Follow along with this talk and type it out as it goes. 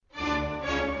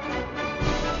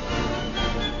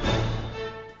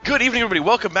Good evening, everybody.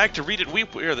 Welcome back to Read It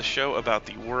Weep. We are the show about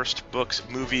the worst books,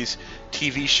 movies,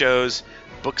 TV shows,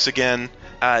 books again.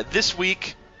 This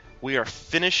week, we are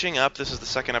finishing up. This is the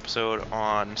second episode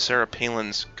on Sarah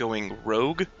Palin's Going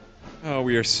Rogue. Oh,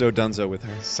 we are so donezo with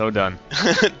her. So done.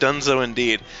 Dunzo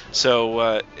indeed.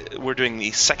 So we're doing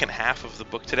the second half of the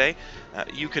book today.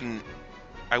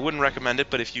 I wouldn't recommend it,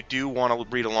 but if you do want to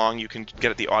read along, you can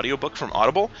get the audiobook from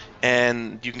Audible,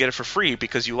 and you can get it for free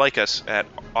because you like us at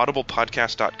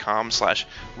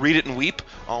audiblepodcast.com/readitandweep,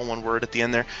 all one word at the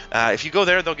end there. If you go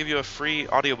there, they'll give you a free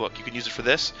audiobook. You can use it for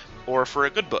this or for a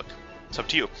good book. It's up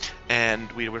to you,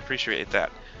 and we would appreciate that.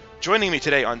 Joining me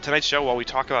today on tonight's show while we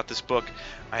talk about this book,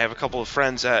 I have a couple of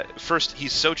friends. First,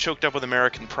 he's so choked up with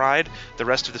American pride, the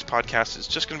rest of this podcast is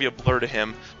just going to be a blur to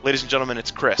him. Ladies and gentlemen,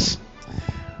 it's Chris.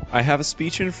 I have a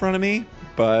speech in front of me,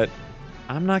 but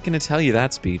I'm not going to tell you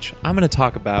that speech. I'm going to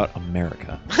talk about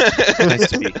America. Nice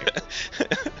to be here.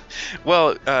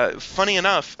 Well, funny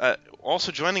enough,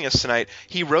 also joining us tonight,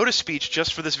 he wrote a speech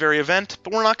just for this very event,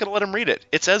 but we're not going to let him read it.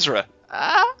 It's Ezra.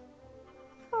 Oh,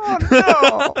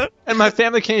 no. And my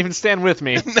family can't even stand with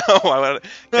me. No,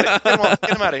 get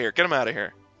him out of here. Get him out of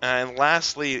here. And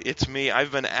lastly, it's me.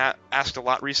 I've been asked a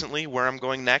lot recently where I'm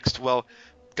going next. Well,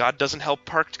 God doesn't help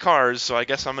parked cars, so I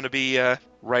guess I'm going to be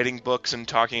writing books and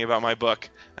talking about my book.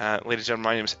 Ladies and gentlemen,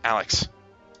 my name is Alex.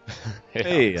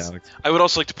 Hey, Alex. I would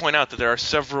also like to point out that there are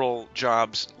several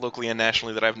jobs locally and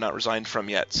nationally that I have not resigned from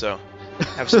yet, so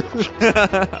have some options.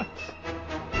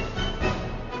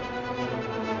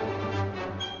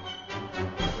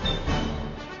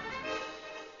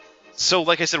 So,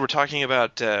 like I said, we're talking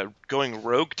about going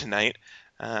rogue tonight.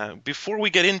 Before we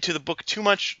get into the book too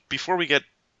much, before we get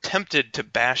tempted to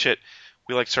bash it,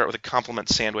 we like to start with a compliment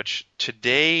sandwich.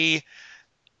 Today,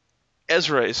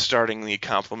 Ezra is starting the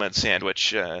compliment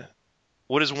sandwich.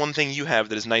 What is one thing you have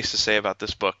that is nice to say about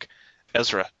this book,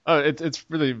 Ezra? Oh, it's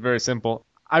really very simple.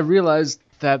 I realized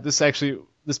that this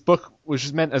book was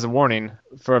just meant as a warning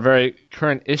for a very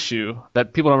current issue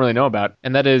that people don't really know about,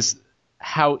 and that is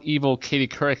how evil Katie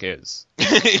Couric is.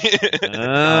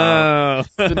 Oh.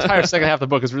 The entire second half of the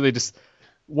book is really just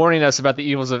warning us about the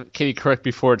evils of Katie Couric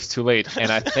before it's too late,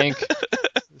 and I thank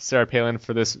Sarah Palin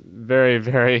for this very,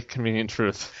 very convenient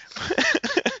truth.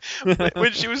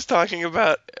 When she was talking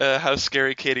about how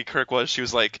scary Katie Couric was, she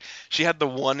was like, she had the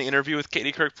one interview with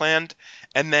Katie Couric planned,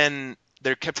 and then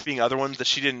there kept being other ones that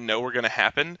she didn't know were going to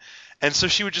happen. And so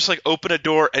she would just like open a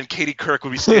door and Katie Couric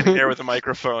would be standing there with a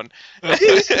microphone.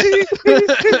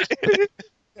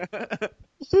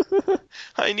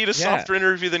 I need a softer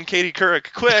interview than Katie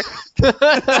Couric. Quick!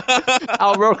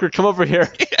 Al Roker, come over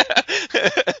here. Yeah.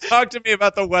 Talk to me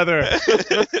about the weather.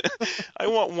 I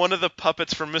want one of the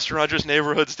puppets from Mr. Rogers'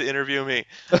 Neighborhoods to interview me.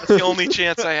 That's the only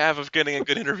chance I have of getting a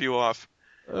good interview off.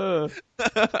 All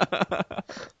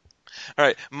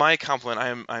right, my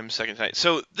compliment. I'm second tonight.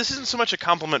 So this isn't so much a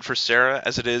compliment for Sarah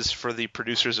as it is for the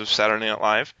producers of Saturday Night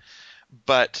Live.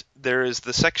 But there is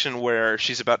the section where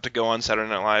she's about to go on Saturday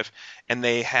Night Live, and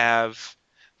they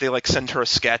send her a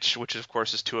sketch, which of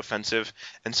course is too offensive,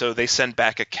 and so they send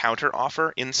back a counter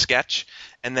offer in sketch,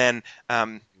 and then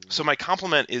so my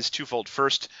compliment is twofold.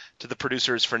 First, to the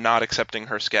producers for not accepting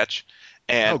her sketch.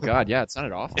 And, oh God, yeah, it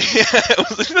sounded awful.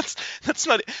 Yeah, that's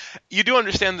not. You do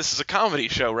understand this is a comedy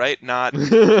show, right? Not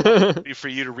for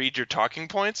you to read your talking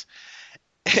points.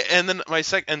 And then my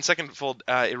second fold,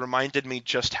 it reminded me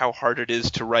just how hard it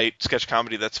is to write sketch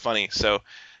comedy that's funny. So,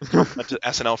 to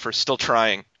SNL for still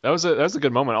trying. That was a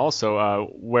good moment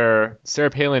also, where Sarah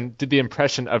Palin did the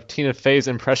impression of Tina Fey's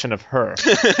impression of her.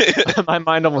 My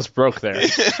mind almost broke there.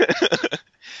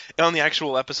 On the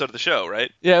actual episode of the show,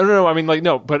 right? Yeah, no, I mean, like,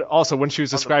 no, but also when she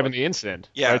was describing the incident.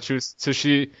 Yeah.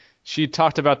 Right? She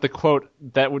talked about the quote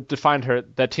that would define her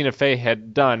that Tina Fey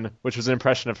had done, which was an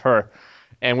impression of her,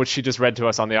 and which she just read to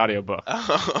us on the audiobook.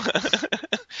 Oh.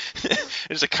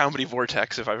 It's a comedy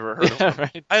vortex if I've ever heard of it.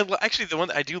 Right? I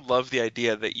do love the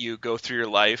idea that you go through your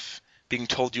life being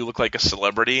told you look like a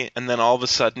celebrity, and then all of a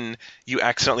sudden you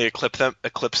accidentally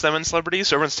eclipse them in celebrity,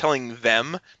 so everyone's telling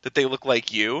them that they look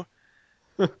like you.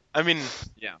 I mean,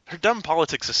 yeah. Her dumb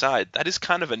politics aside, that is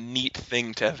kind of a neat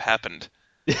thing to have happened.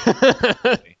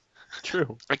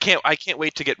 True. I can't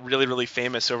wait to get really, really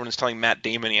famous so everyone's telling Matt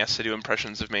Damon he has to do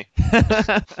impressions of me.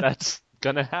 That's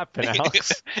gonna happen,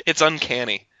 Alex. It's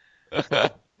uncanny.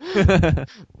 There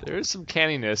is some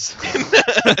canniness.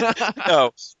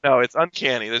 No, it's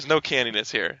uncanny. There's no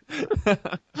canniness here.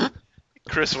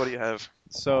 Chris, what do you have?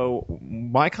 So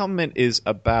my comment is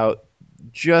about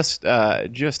just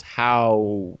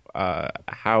how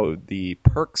the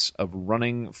perks of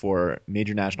running for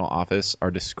major national office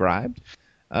are described.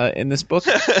 in this book.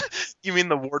 You mean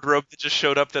the wardrobe that just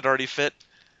showed up that already fit?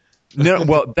 No,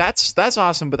 well, that's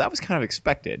awesome, but that was kind of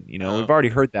expected. You know, Oh. we've already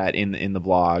heard that in the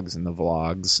blogs and the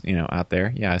vlogs, you know, out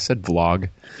there. Yeah, I said vlog.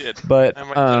 You did. But I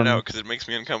might cut it out because it makes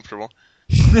me uncomfortable.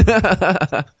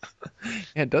 yeah,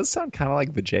 it does sound kind of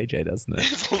like the JJ, doesn't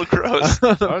it? It's a little gross.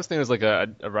 I always think it was like a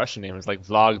Russian name. It's like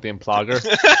Vlog the Implogger.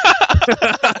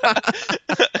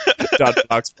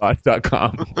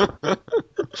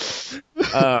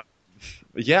 .blogspot.com.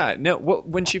 Yeah, no.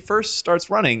 When she first starts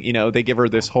running, you know, they give her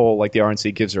this whole, like, the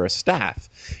RNC gives her a staff,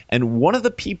 and one of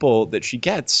the people that she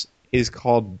gets is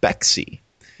called Bexy,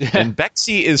 and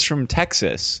Bexy is from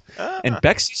Texas, and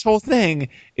Bexy's whole thing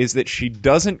is that she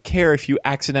doesn't care if you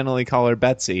accidentally call her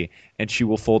Betsy, and she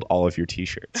will fold all of your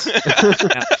T-shirts.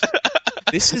 Now,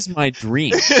 this is my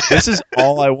dream. This is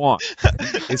all I want.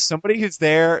 Is somebody who's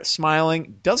there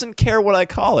smiling, doesn't care what I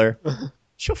call her,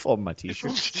 she'll fold my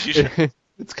T-shirts.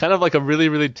 It's kind of like a really,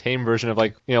 really tame version of,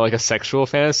 like, you know, like a sexual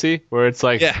fantasy where it's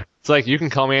like, it's like you can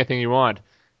call me anything you want,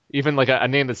 even like a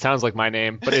name that sounds like my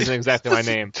name but isn't exactly my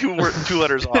name. Two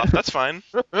letters off. That's fine.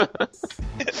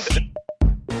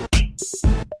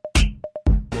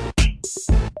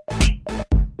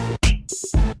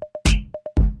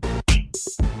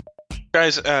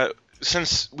 Guys,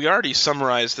 since we already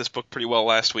summarized this book pretty well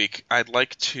last week, I'd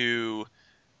like to.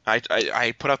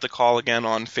 I put out the call again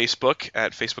on Facebook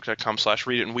at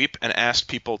facebook.com/readitandweep and asked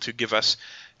people to give us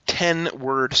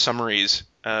 10-word summaries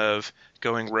of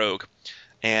Going Rogue,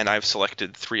 and I've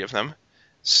selected 3 of them.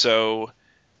 So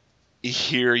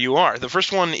here you are. The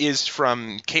first one is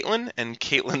from Caitlin, and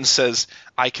Caitlin says,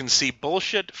 "I can see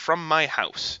bullshit from my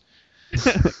house."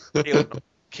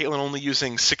 Caitlin only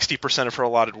using 60% of her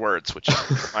allotted words, which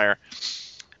I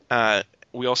admire.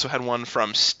 We also had one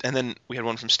from, and then we had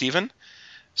one from Stephen.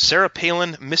 Sarah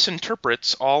Palin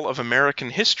misinterprets all of American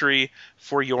history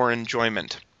for your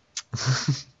enjoyment.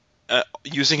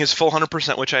 Using his full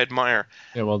 100%, which I admire.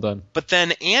 Yeah, well done. But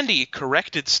then Andy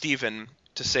corrected Stephen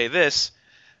to say this: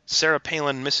 Sarah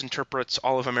Palin misinterprets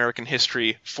all of American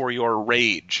history for your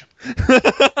rage.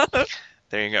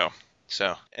 There you go.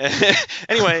 So,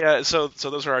 anyway, so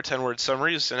those are our 10-word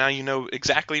summaries, and now you know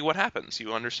exactly what happens.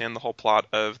 You understand the whole plot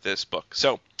of this book.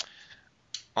 So,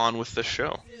 on with the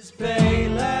show.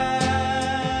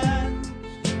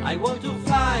 I want to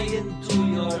fly into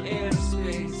your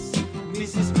airspace,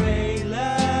 Mrs. Palin.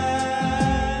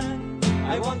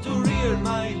 I want to rear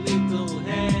my little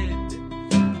head,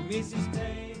 Mrs.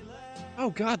 Palin.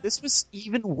 Oh god, this was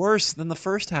even worse than the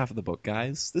first half of the book,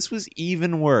 guys. This was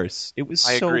even worse. It was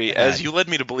I so agree. bad. As you led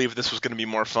me to believe this was going to be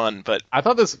more fun, but I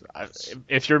thought this,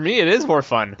 if you're me, it is more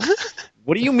fun.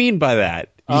 What do you mean by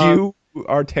that? You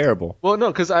are terrible. Well,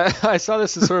 no, because I saw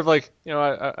this as sort of like, you know,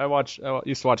 I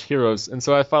used to watch Heroes, and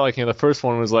so I felt like, you know, the first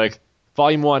one was like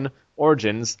Volume 1,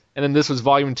 Origins, and then this was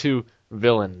Volume 2,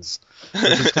 Villains, which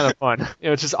is kind of fun. You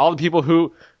know, it's just all the people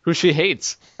who she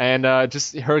hates, and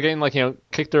just her getting, like, you know,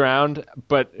 kicked around,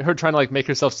 but her trying to, like, make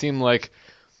herself seem like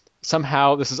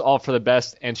somehow this is all for the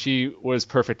best, and she was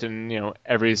perfect in, you know,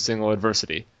 every single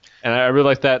adversity. And I really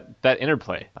like that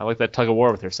interplay. I like that tug of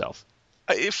war with herself.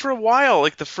 for a while,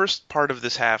 like the first part of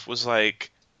this half was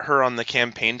like her on the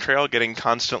campaign trail getting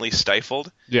constantly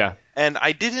stifled. Yeah. And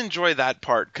I did enjoy that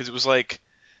part because it was like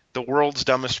the world's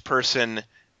dumbest person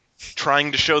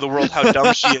trying to show the world how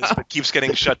dumb she is, but keeps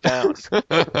getting shut down.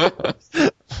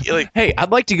 Like, hey,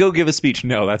 I'd like to go give a speech.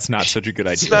 No, that's not such a good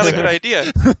idea. it's not a good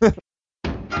idea.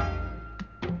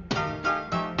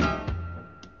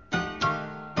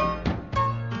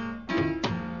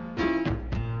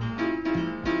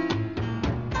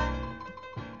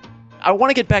 I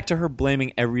want to get back to her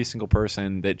blaming every single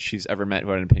person that she's ever met who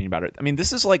had an opinion about it. I mean,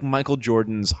 this is like Michael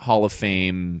Jordan's Hall of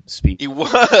Fame speech. He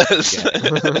was.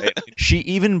 Yeah. She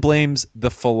even blames the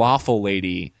falafel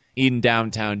lady in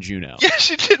downtown Juneau. Yeah,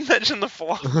 she did mention the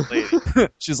falafel lady.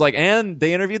 She's like, and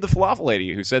they interviewed the falafel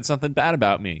lady who said something bad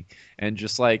about me. And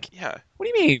just like, Yeah. what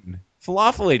do you mean?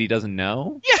 Falafel lady doesn't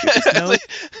know? Yeah. She just knows,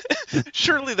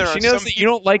 Surely there she are knows some that you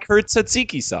don't like her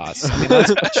tzatziki sauce. I mean,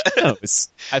 that's what she knows.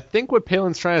 I think what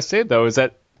Palin's trying to say, though, is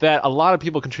that a lot of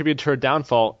people contributed to her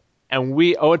downfall, and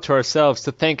we owe it to ourselves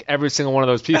to thank every single one of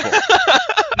those people.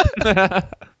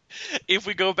 If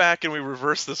we go back and we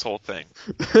reverse this whole thing.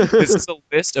 This is a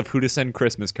list of who to send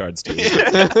Christmas cards to.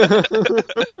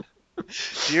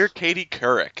 Dear Katie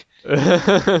Couric.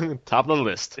 Top of the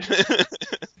list.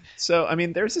 So, I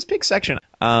mean, there's this big section.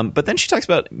 But then she talks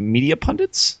about media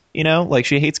pundits, like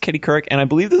she hates Katie Couric. And I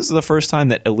believe this is the first time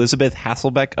that Elizabeth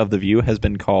Hasselbeck of The View has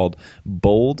been called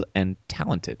bold and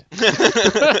talented.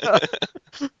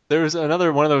 There was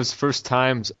another one of those first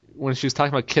times when she was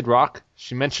talking about Kid Rock.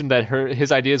 She mentioned that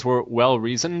his ideas were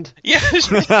well-reasoned. Yeah.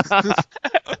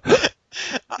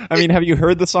 I mean, have you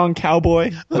heard the song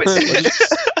Cowboy?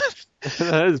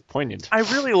 That is poignant. I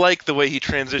really like the way he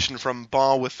transitioned from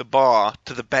Baw with the Baw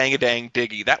to the Bang-a-Dang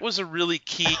Diggy. That was a really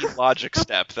key logic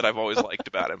step that I've always liked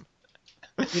about him.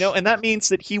 And that means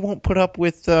that he won't put up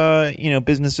with,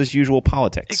 business as usual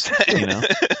politics.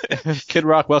 Exactly. Kid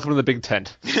Rock, welcome to the big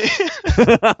tent.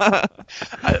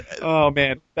 Oh,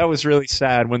 man. That was really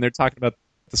sad when they're talking about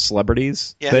the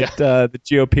celebrities Yeah. that the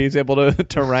GOP is able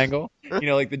to wrangle.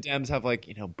 Like the Dems have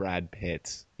Brad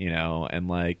Pitt, and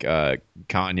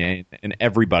Kanye and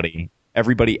everybody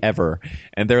ever,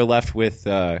 and they're left with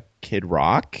Kid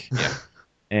Rock. Yeah.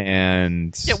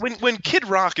 And Yeah, when Kid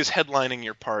Rock is headlining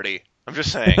your party, I'm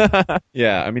just saying.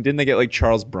 yeah, I mean, didn't they get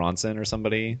Charles Bronson or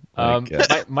somebody?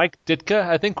 Mike Ditka,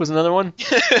 I think, was another one.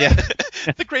 Yeah.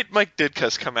 The great Mike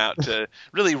Ditka's come out to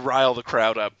really rile the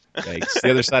crowd up. Yikes.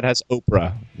 The other side has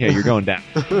Oprah. Yeah, you're going down.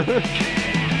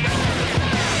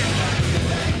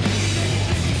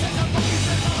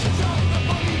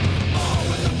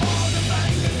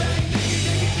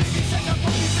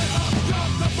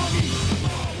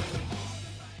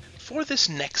 For this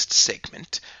next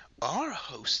segment, our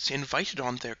hosts invited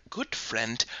on their good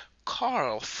friend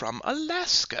Carl from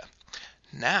Alaska.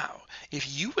 Now,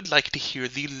 if you would like to hear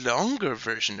the longer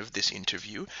version of this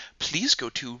interview, please go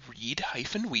to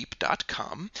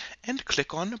read-weep.com and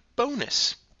click on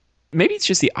bonus. Maybe it's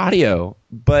just the audio,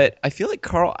 but I feel like,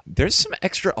 Carl, there's some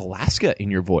extra Alaska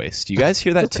in your voice. Do you guys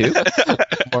hear that too?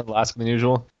 More Alaska than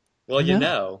usual. Well,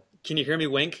 can you hear me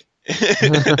wink?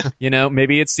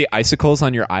 Maybe it's the icicles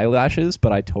on your eyelashes,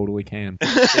 but I totally can. They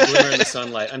glimmer in the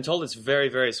sunlight. I'm told it's very,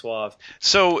 very suave.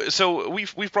 So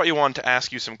we've brought you on to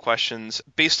ask you some questions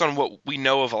based on what we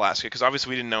know of Alaska, because obviously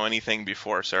we didn't know anything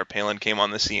before Sarah Palin came on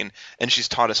the scene, and she's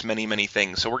taught us many, many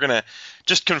things. So we're going to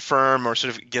just confirm or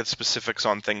sort of get specifics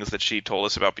on things that she told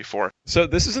us about before. So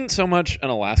this isn't so much an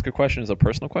Alaska question as a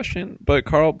personal question, but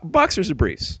Carl, boxers or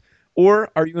briefs? Or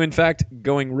are you in fact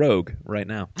going rogue right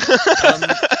now?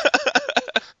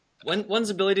 One's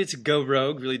ability to go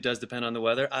rogue really does depend on the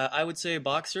weather. I would say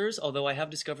boxers, although I have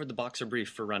discovered the boxer brief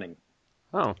for running.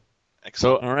 Oh.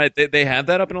 Excellent. So, all right, they have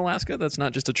that up in Alaska? That's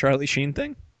not just a Charlie Sheen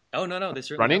thing? Oh, no, they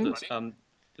certainly Running? have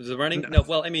those. The running? No,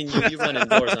 well, I mean, you run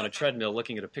indoors on a treadmill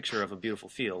looking at a picture of a beautiful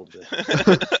field.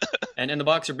 And the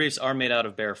boxer briefs are made out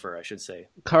of bear fur, I should say.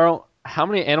 Carl, how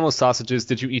many animal sausages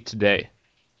did you eat today?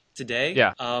 Today?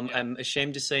 Yeah. I'm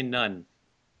ashamed to say none.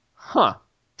 Huh.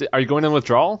 Are you going in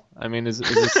withdrawal? I mean, is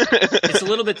this... It's a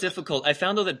little bit difficult. I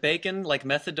found, though, that bacon, like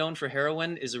methadone for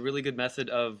heroin, is a really good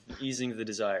method of easing the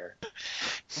desire.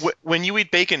 When you eat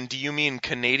bacon, do you mean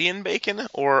Canadian bacon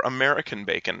or American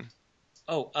bacon?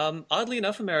 Oh, oddly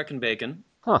enough, American bacon.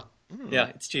 Huh. Yeah,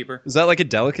 it's cheaper. Is that like a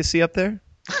delicacy up there?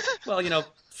 Well,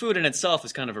 food in itself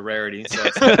is kind of a rarity. So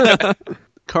it's...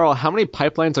 Carl, how many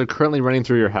pipelines are currently running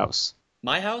through your house?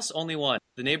 My house, only one.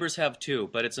 The neighbors have two,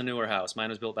 but it's a newer house. Mine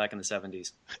was built back in the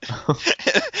 70s.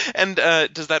 And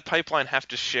does that pipeline have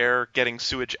to share getting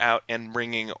sewage out and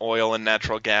bringing oil and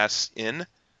natural gas in?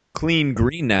 Clean,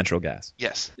 green natural gas.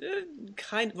 Yes.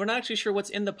 We're not actually sure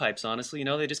what's in the pipes, honestly.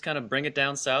 They just kind of bring it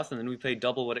down south, and then we pay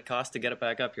double what it costs to get it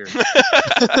back up here.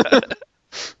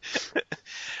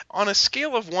 On a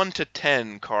scale of 1 to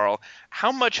 10, Carl,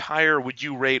 how much higher would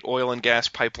you rate oil and gas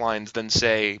pipelines than,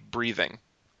 say, breathing?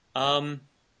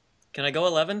 Can I go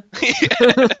 11?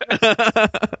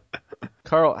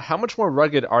 Carl, how much more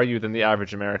rugged are you than the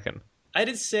average American? I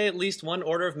did say at least one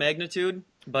order of magnitude,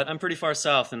 but I'm pretty far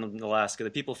south in Alaska.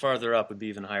 The people farther up would be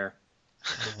even higher.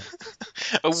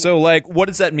 So, what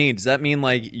does that mean? Does that mean,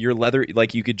 your leather,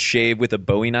 you could shave with a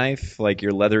Bowie knife?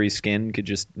 Your leathery skin could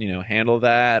just, handle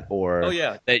that? Or oh,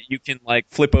 yeah. that you can,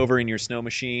 flip over in your snow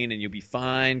machine and you'll be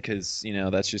fine because,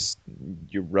 that's just,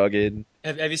 you're rugged?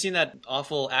 Have you seen that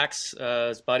awful Axe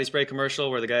body spray commercial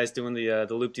where the guy's doing the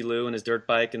loop-de-loo in his dirt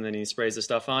bike and then he sprays the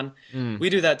stuff on? We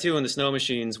do that, too, in the snow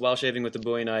machines while shaving with the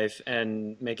Bowie knife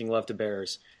and making love to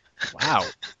bears. Wow.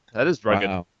 That is rugged.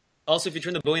 Wow. Also, if you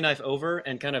turn the Bowie knife over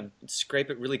and kind of scrape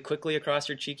it really quickly across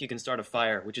your cheek, you can start a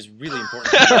fire, which is really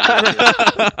important.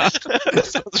 That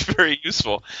sounds very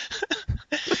useful.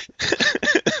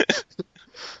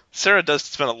 Sarah does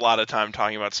spend a lot of time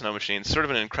talking about snow machines, sort of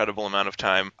an incredible amount of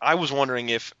time. I was wondering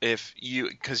if you,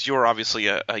 because you're obviously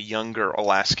a younger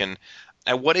Alaskan,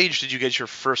 at what age did you get your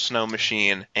first snow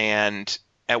machine, and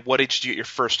at what age do you get your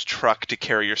first truck to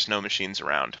carry your snow machines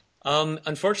around?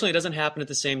 Unfortunately, it doesn't happen at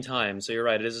the same time. So you're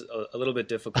right; it is a little bit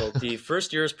difficult. The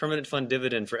first year's permanent fund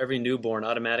dividend for every newborn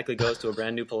automatically goes to a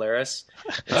brand new Polaris,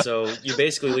 and so you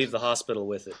basically leave the hospital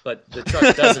with it. But the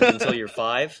truck doesn't until you're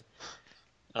 5.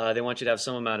 They want you to have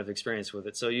some amount of experience with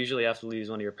it. So you usually have to use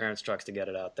one of your parents' trucks to get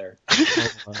it out there.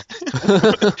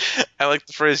 I like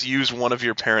the phrase "use one of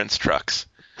your parents' trucks."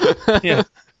 Yeah,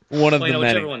 one of Well, the many.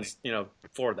 whichever one's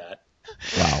for that.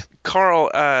 Wow.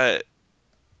 Carl,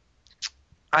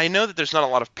 I know that there's not a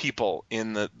lot of people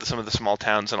in some of the small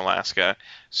towns in Alaska,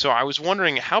 so I was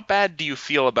wondering, how bad do you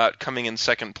feel about coming in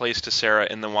second place to Sarah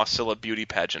in the Wasilla beauty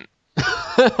pageant?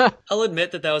 I'll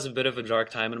admit that was a bit of a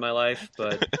dark time in my life,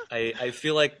 but I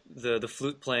feel like the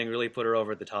flute playing really put her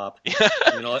over the top.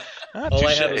 All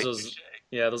I had was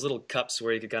those little cups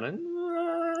where you could kind of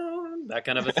that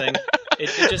kind of a thing.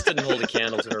 It just didn't hold a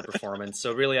candle to her performance.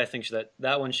 So really, I think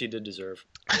that one she did deserve.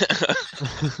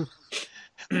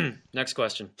 Next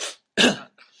question.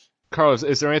 Carlos,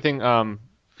 is there anything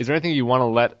you want to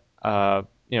let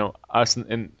us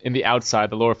in the outside,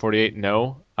 the lower 48,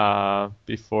 know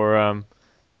before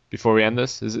we end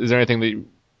this? Is there anything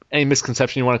any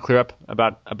misconception you want to clear up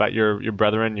about your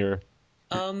brethren, your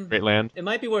great land? It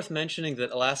might be worth mentioning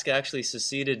that Alaska actually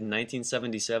seceded in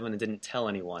 1977 and didn't tell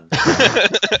anyone.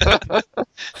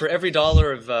 For every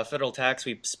dollar of federal tax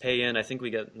we pay in, I think we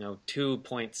get 2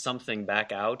 point something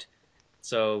back out.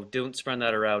 So don't spread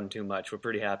that around too much. We're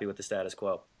pretty happy with the status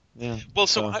quo. Yeah. Well,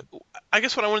 so I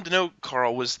guess what I wanted to know,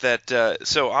 Carl, was that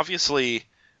so obviously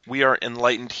we are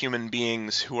enlightened human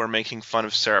beings who are making fun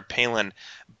of Sarah Palin,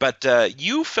 but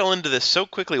you fell into this so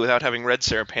quickly without having read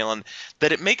Sarah Palin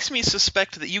that it makes me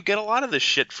suspect that you get a lot of this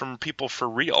shit from people for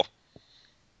real.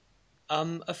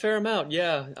 A fair amount,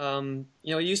 yeah.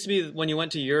 It used to be when you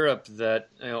went to Europe that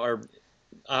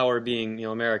our being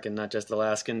American, not just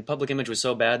Alaskan, public image was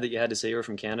so bad that you had to say you were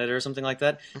from Canada or something like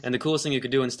that. And the coolest thing you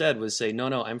could do instead was say,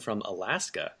 no, I'm from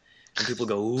Alaska. And people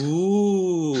go,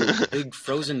 ooh, big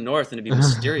frozen north, and it'd be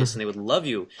mysterious, and they would love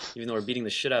you, even though we're beating the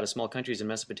shit out of small countries in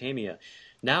Mesopotamia.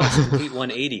 Now it's a complete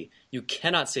 180. You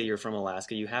cannot say you're from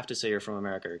Alaska. You have to say you're from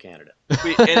America or Canada.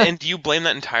 Wait, and do you blame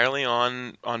that entirely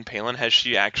on Palin? Has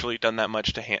she actually done that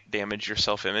much to damage your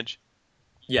self-image?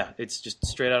 Yeah, it's just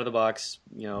straight out of the box.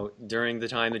 During the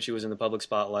time that she was in the public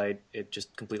spotlight, it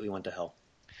just completely went to hell.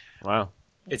 Wow.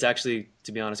 It's actually,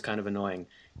 to be honest, kind of annoying.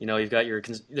 You've got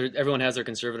everyone has their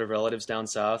conservative relatives down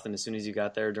south, and as soon as you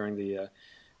got there during the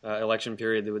election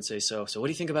period, they would say, so what do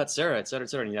you think about Sarah, et cetera, et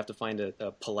cetera. And you have to find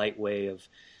a polite way of,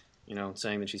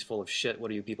 saying that she's full of shit.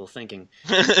 What are you people thinking?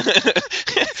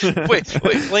 wait,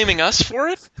 blaming us for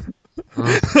it?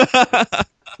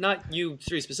 Not you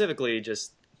three specifically,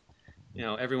 just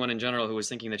everyone in general who was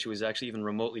thinking that she was actually even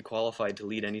remotely qualified to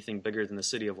lead anything bigger than the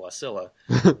city of Wasilla.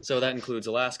 So that includes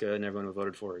Alaska and everyone who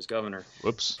voted for her as governor.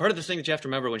 Whoops. Part of the thing that you have to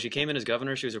remember, when she came in as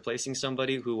governor, she was replacing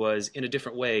somebody who was, in a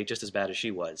different way, just as bad as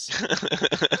she was.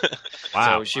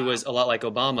 Wow. So she was a lot like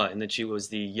Obama in that she was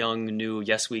the young, new,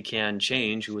 yes, we can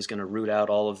change who was going to root out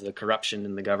all of the corruption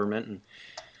in the government and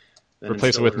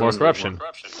replace it with more corruption.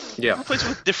 Yeah. Replace it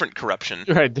with different corruption.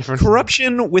 Right, different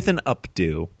Corruption with an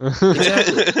updo.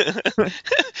 Exactly.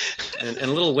 and a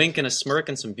little wink and a smirk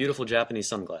and some beautiful Japanese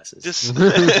sunglasses. Just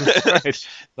Right.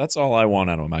 That's all I want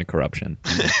out of my corruption.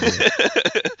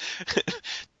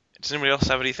 Does anybody else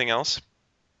have anything else?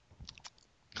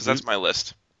 Because that's my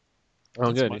list. Oh,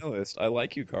 That's good. my list. I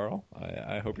like you, Carl.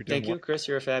 I hope you're doing Thank you, Chris.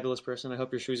 You're a fabulous person. I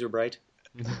hope your shoes are bright.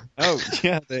 well. Oh,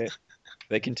 yeah,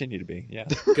 they continue to be. Yeah.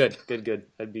 Good.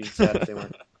 I'd be sad if they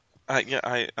weren't.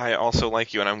 I also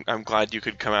like you, and I'm glad you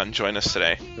could come out and join us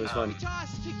today. It was fun.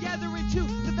 Tossed together into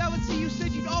the velvet sea. You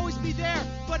said you'd always be there,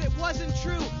 but it wasn't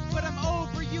true. But I'm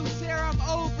over you, Sarah. I'm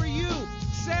over you,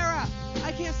 Sarah.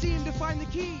 I can't seem to find the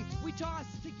key. We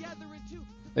tossed together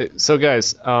into. So,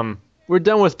 guys, we're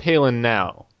done with Palin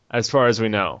now, as far as we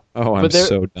know. Oh, I'm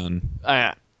so done.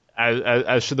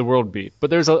 As should the world be. But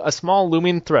there's a small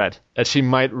looming threat that she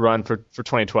might run for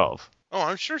 2012. Oh,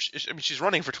 I'm sure. She's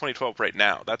running for 2012 right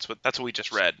now. That's what we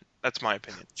just read. That's my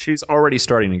opinion. She's already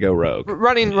starting to go rogue.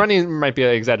 Running might be an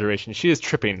exaggeration. She is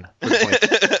tripping for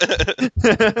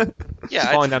 2012.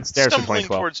 Yeah, falling downstairs for stumbling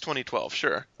 2012. towards 2012.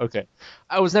 Sure. Okay.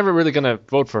 I was never really going to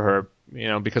vote for her,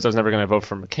 because I was never going to vote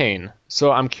for McCain.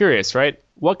 So I'm curious, right?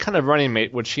 What kind of running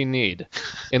mate would she need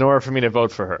in order for me to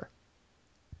vote for her?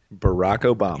 Barack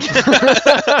Obama.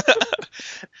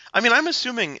 I mean, I'm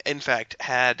assuming, in fact,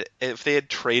 if they had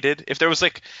traded, if there was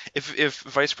if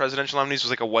vice presidential nominees was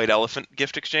like a white elephant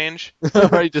gift exchange.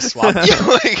 Or you just swap.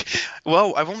 Yeah,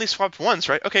 well, I've only swapped once,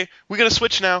 right? Okay, we got to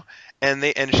switch now. And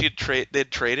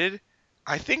they'd traded.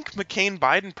 I think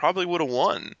McCain-Biden probably would have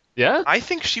won. Yeah? I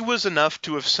think she was enough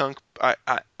to have sunk.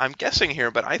 I'm guessing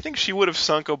here, but I think she would have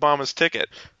sunk Obama's ticket.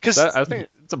 Because I think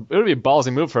it would be a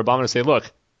ballsy move for Obama to say, look,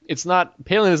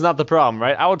 Palin is not the problem,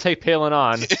 right? I will take Palin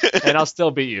on, and I'll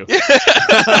still beat you.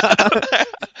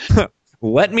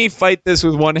 Let me fight this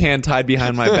with one hand tied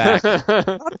behind my back. not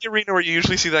the arena where you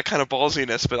usually see that kind of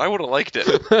ballsiness, but I would have liked it.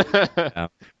 Yeah.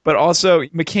 But also,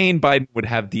 McCain-Biden would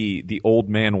have the old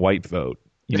man white vote,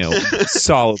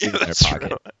 solidly in their That's pocket,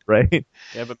 true. right?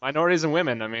 Yeah, but minorities and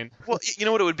women, I mean. Well, you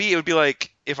know what it would be? It would be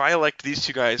like, if I elect these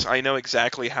two guys, I know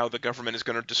exactly how the government is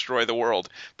going to destroy the world.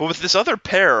 But with this other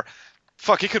pair,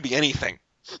 fuck, it could be anything.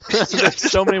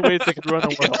 There's so many ways they could run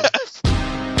the world.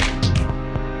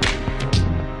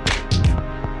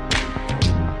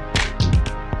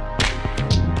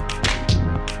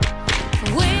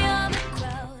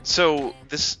 So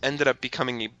this ended up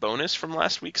becoming a bonus from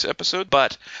last week's episode,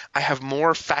 but I have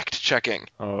more fact-checking.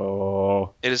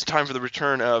 Oh. It is time for the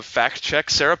return of fact-check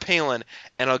Sarah Palin,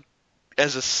 and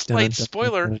as a slight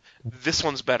spoiler, this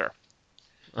one's better.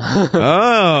 Oh,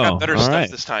 I got better all stuff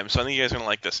right. this time, so I think you guys are going to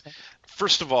like this.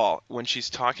 First of all, when she's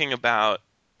talking about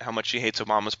how much she hates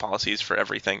Obama's policies for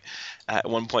everything, at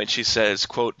one point she says,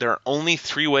 quote, "There are only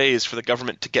 3 ways for the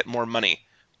government to get more money: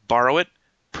 borrow it,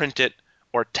 print it,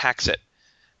 or tax it."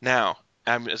 Now,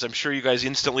 as I'm sure you guys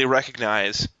instantly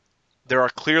recognize, there are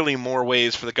clearly more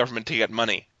ways for the government to get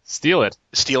money. Steal it.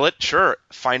 Steal it? Sure.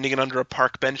 Finding it under a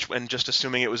park bench and just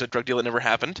assuming it was a drug deal that never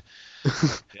happened.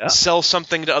 Yeah. Sell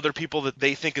something to other people that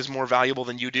they think is more valuable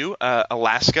than you do.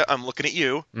 Alaska, I'm looking at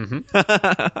you.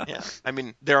 Mm-hmm. Yeah. I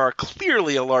mean, there are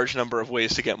clearly a large number of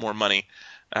ways to get more money.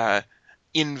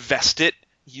 Invest it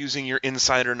using your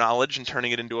insider knowledge and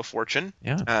turning it into a fortune.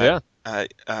 Yeah. Yeah.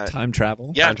 Time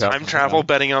travel. Yeah, Time time travel. travel,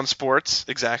 betting on sports.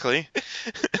 Exactly.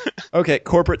 Okay,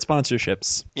 corporate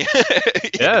sponsorships. Yeah.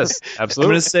 Yes, I'm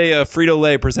absolutely. going to say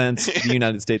Frito-Lay presents the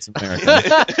United States of America.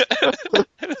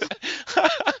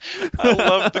 I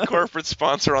love the corporate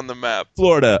sponsor on the map.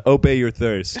 Florida, obey your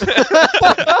thirst.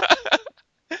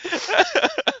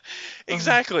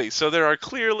 Exactly. So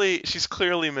she's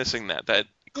clearly missing that. That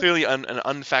clearly an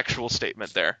unfactual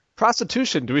statement there.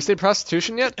 Prostitution. Do we say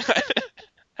prostitution yet?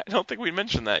 I don't think we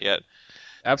mentioned that yet.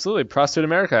 Absolutely. Prostitute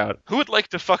America out. Who would like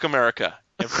to fuck America?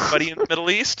 Everybody in the Middle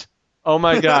East? Oh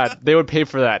my God. They would pay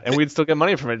for that, and we'd still get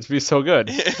money from it. It'd be so good.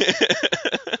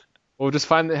 We'll just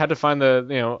had to find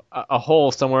a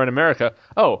hole somewhere in America.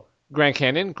 Oh, Grand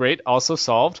Canyon. Great. Also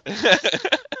solved.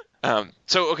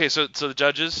 So the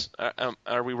judges,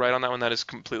 are we right on that one? That is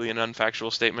completely an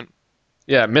unfactual statement.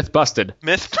 Yeah, myth busted.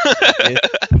 Myth.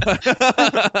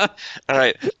 All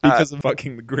right. Because of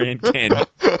fucking the Grand Canyon.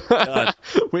 God.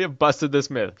 We have busted this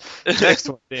myth. Next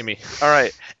one, Jamie. All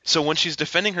right. So when she's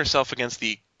defending herself against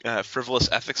the frivolous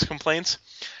ethics complaints,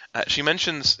 she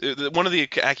mentions one of the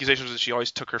accusations is that she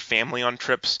always took her family on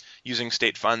trips using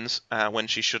state funds when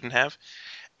she shouldn't have,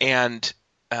 and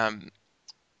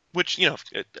which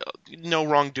no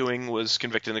wrongdoing was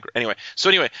convicted.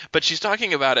 But she's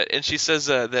talking about it, and she says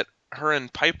that her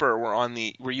and Piper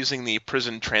were using the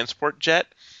prison transport jet.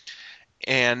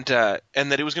 And that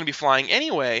it was going to be flying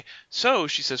anyway, so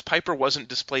she says Piper wasn't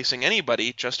displacing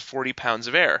anybody, just 40 pounds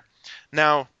of air.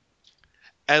 Now,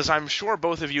 as I'm sure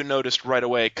both of you noticed right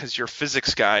away, because you're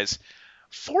physics guys,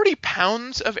 40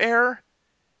 pounds of air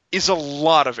is a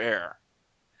lot of air.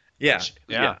 Yeah.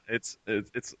 It's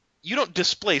You don't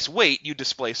displace weight, you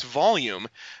displace volume.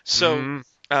 So,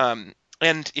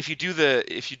 and if you do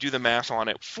the math on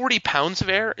it, 40 pounds of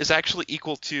air is actually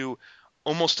equal to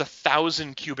almost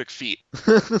 1,000 cubic feet.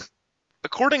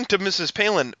 According to Mrs.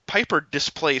 Palin, Piper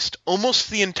displaced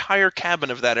almost the entire cabin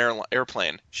of that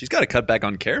airplane. She's got to cut back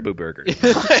on caribou burgers.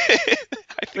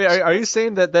 Wait, are you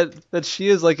saying that she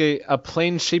is like a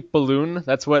plane-shaped balloon?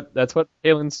 That's what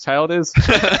Palin's child is?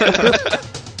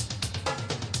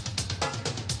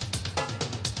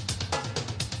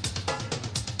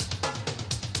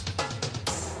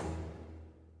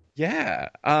 Yeah.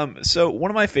 So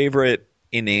one of my favorite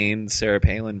inane Sarah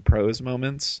Palin prose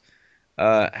moments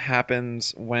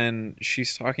happens when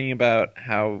she's talking about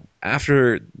how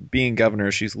after being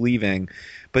governor she's leaving,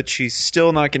 but she's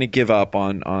still not going to give up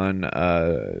on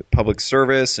public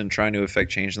service and trying to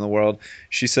affect change in the world.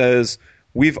 She says,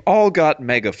 "We've all got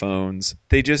megaphones.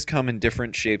 They just come in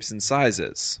different shapes and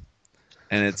sizes.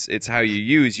 And it's how you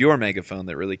use your megaphone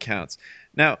that really counts."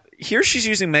 Now, here she's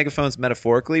using megaphones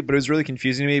metaphorically, but it was really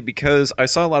confusing to me because I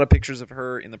saw a lot of pictures of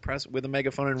her in the press with a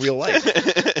megaphone in real life.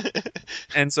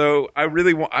 And so I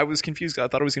was confused. I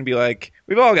thought it was going to be like,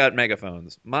 we've all got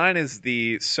megaphones. Mine is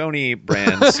the Sony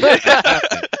brand.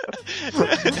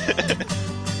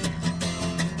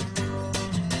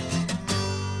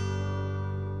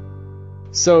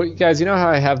 So, guys, you know how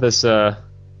I have this, you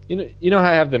know how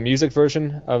I have the music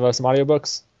version of some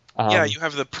audiobooks? Yeah, you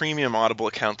have the premium Audible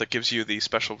account that gives you the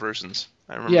special versions.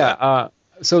 I remember that. Yeah,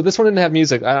 so this one didn't have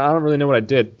music. I don't really know what I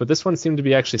did, but this one seemed to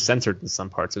be actually censored in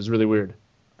some parts. It was really weird.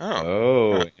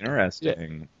 Oh,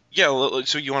 interesting. Yeah,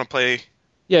 so you want to play...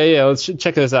 Yeah, let's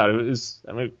check this out. It was,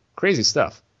 crazy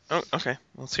stuff. Oh, okay.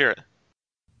 Let's hear it.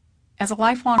 As a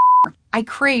lifelong I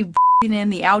crave in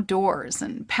the outdoors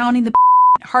and pounding the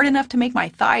hard enough to make my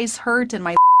thighs hurt and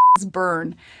my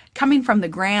burn. Coming from the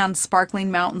grand, sparkling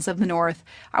mountains of the north,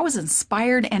 I was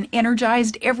inspired and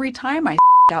energized every time I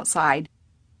outside.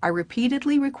 I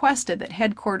repeatedly requested that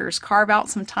headquarters carve out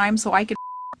some time so I could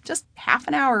just half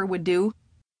an hour would do.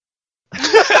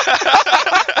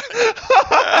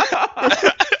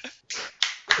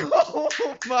 Oh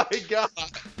my god.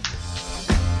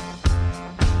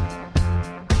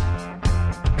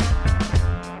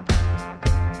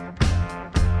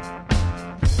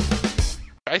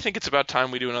 I think it's about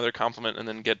time we do another compliment and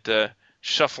then get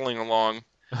shuffling along.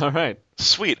 All right.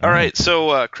 Sweet. All right.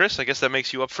 So, Chris, I guess that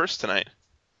makes you up first tonight.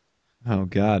 Oh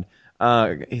god.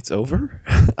 It's over?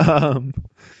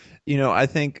 I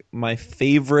think my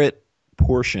favorite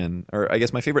portion, or I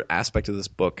guess my favorite aspect of this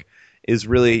book is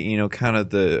really, kind of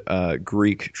the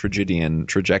Greek tragedian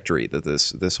trajectory that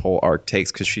this whole arc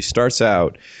takes, because she starts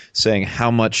out saying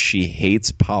how much she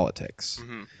hates politics.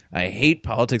 Mm-hmm. I hate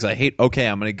politics. Okay,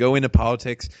 I'm going to go into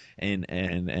politics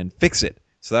and fix it.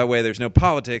 So that way there's no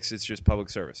politics, it's just public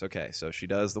service. Okay, so she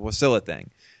does the Wasilla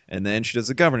thing, and then she does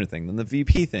the governor thing, then the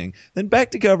VP thing, then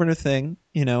back to governor thing,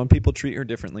 and people treat her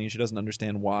differently, and she doesn't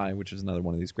understand why, which is another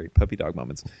one of these great puppy dog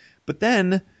moments. But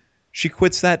then she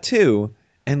quits that too,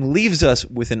 and leaves us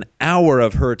with an hour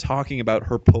of her talking about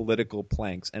her political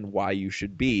planks and why you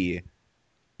should be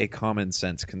a common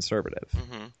sense conservative.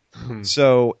 Mm-hmm.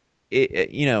 So...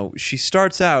 she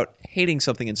starts out hating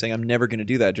something and saying, I'm never going to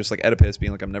do that, just like Oedipus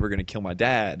being like, I'm never going to kill my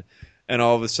dad. And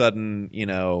all of a sudden,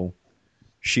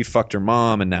 she fucked her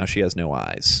mom and now she has no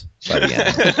eyes by the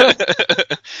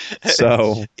end.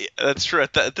 So that's true.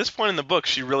 At this point in the book,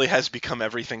 she really has become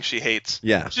everything she hates.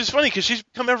 Yeah. Which is funny because she's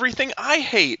become everything I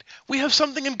hate. We have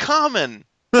something in common.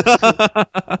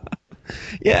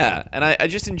 Yeah. And I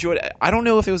just enjoyed it. I don't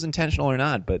know if it was intentional or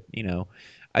not, but,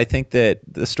 I think that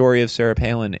the story of Sarah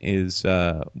Palin is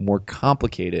more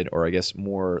complicated, or I guess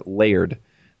more layered,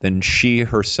 than she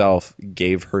herself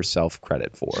gave herself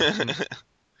credit for.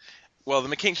 Well,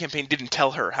 the McCain campaign didn't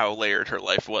tell her how layered her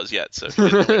life was yet, so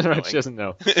she doesn't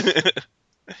know.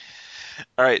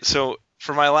 All right, so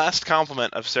for my last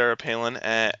compliment of Sarah Palin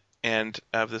and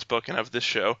of this book and of this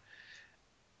show,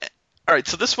 all right,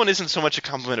 so this one isn't so much a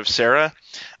compliment of Sarah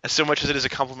as so much as it is a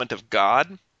compliment of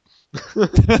God.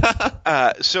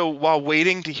 So while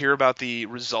waiting to hear about the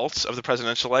results of the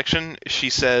presidential election, she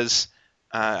says,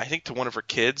 I think to one of her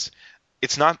kids,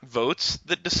 it's not votes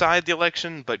that decide the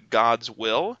election, but God's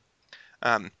will,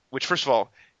 which, first of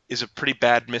all, is a pretty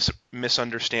bad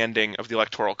misunderstanding of the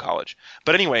Electoral College.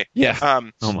 But anyway, yeah.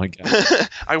 Oh my God.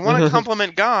 I want to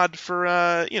compliment God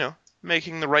for,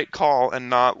 making the right call and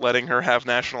not letting her have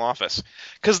national office.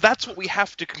 Because that's what we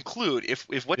have to conclude. If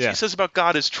what she says about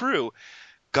God is true,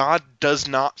 God does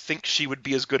not think she would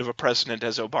be as good of a president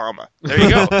as Obama. There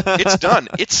you go. It's done.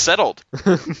 It's settled.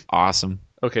 Awesome.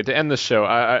 Okay, to end the show,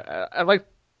 I like,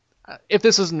 if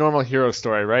this was a normal hero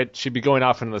story, right, she'd be going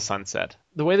off into the sunset.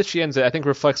 The way that she ends it, I think,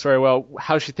 reflects very well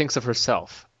how she thinks of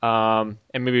herself, and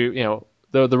maybe,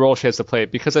 the role she has to play.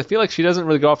 Because I feel like she doesn't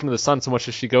really go off into the sun so much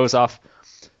as she goes off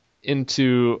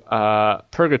into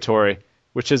purgatory,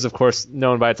 which is, of course,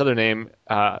 known by its other name,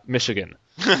 Michigan.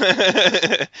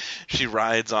 She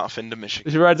rides off into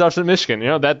Michigan. She rides off to Michigan.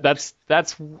 That's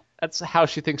how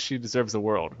she thinks she deserves the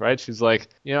world, right? She's like,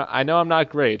 I know I'm not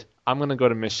great. I'm gonna go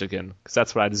to Michigan because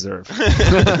that's what I deserve.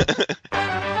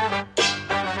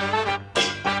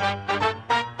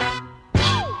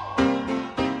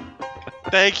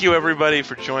 Thank you, everybody,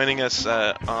 for joining us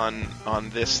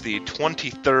on this, the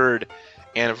 23rd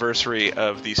anniversary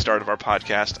of the start of our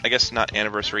podcast. I guess not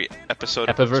anniversary, episode.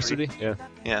 Epiversary? Yeah.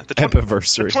 The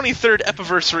 23rd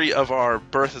epiversary of our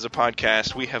birth as a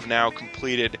podcast. We have now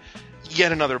completed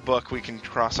yet another book. We can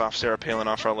cross off Sarah Palin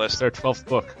off our list. It's our 12th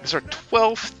book. It's our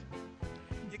 12th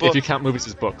book. If you count movies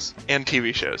as books. And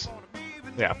TV shows.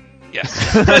 Yeah.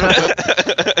 Yes.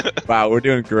 Wow, we're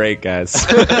doing great, guys.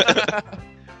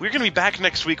 We're going to be back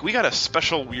next week. We got a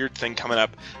special weird thing coming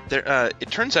up.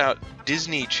 It turns out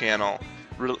Disney Channel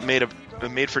made a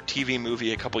made-for-TV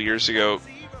movie a couple years ago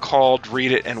called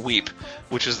Read It and Weep,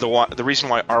 which is the reason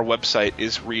why our website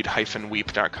is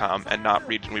read-weep.com and not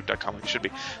readandweep.com like it should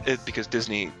be. Because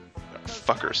Disney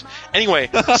fuckers. Anyway,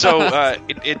 so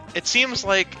it seems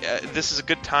like this is a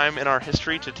good time in our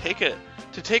history to take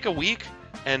a week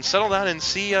and settle down and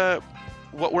see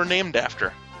what we're named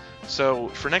after. So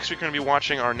for next week, we're going to be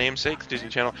watching our namesake, Disney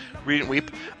Channel, Read and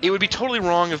Weep. It would be totally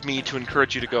wrong of me to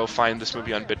encourage you to go find this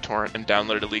movie on BitTorrent and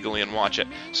download it illegally and watch it.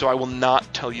 So I will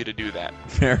not tell you to do that.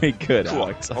 Very good, Cool.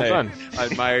 Alex. Well done. I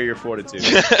admire your fortitude.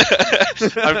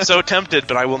 I'm so tempted,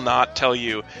 but I will not tell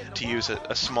you to use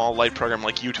a small light program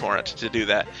like uTorrent to do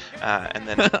that, and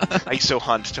then ISO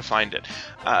hunt to find it.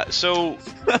 So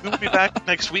we'll be back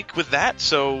next week with that.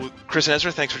 So Chris and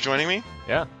Ezra, thanks for joining me.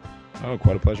 Yeah. Oh,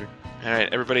 quite a pleasure. All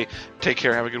right, everybody, take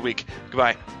care. Have a good week.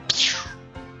 Goodbye.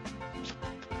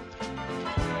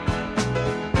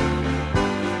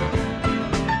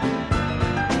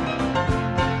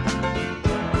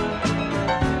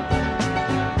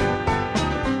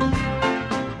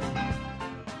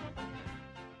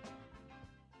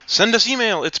 Send us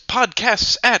email. It's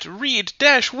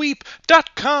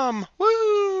podcasts@read-weep.com.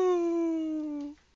 Woo!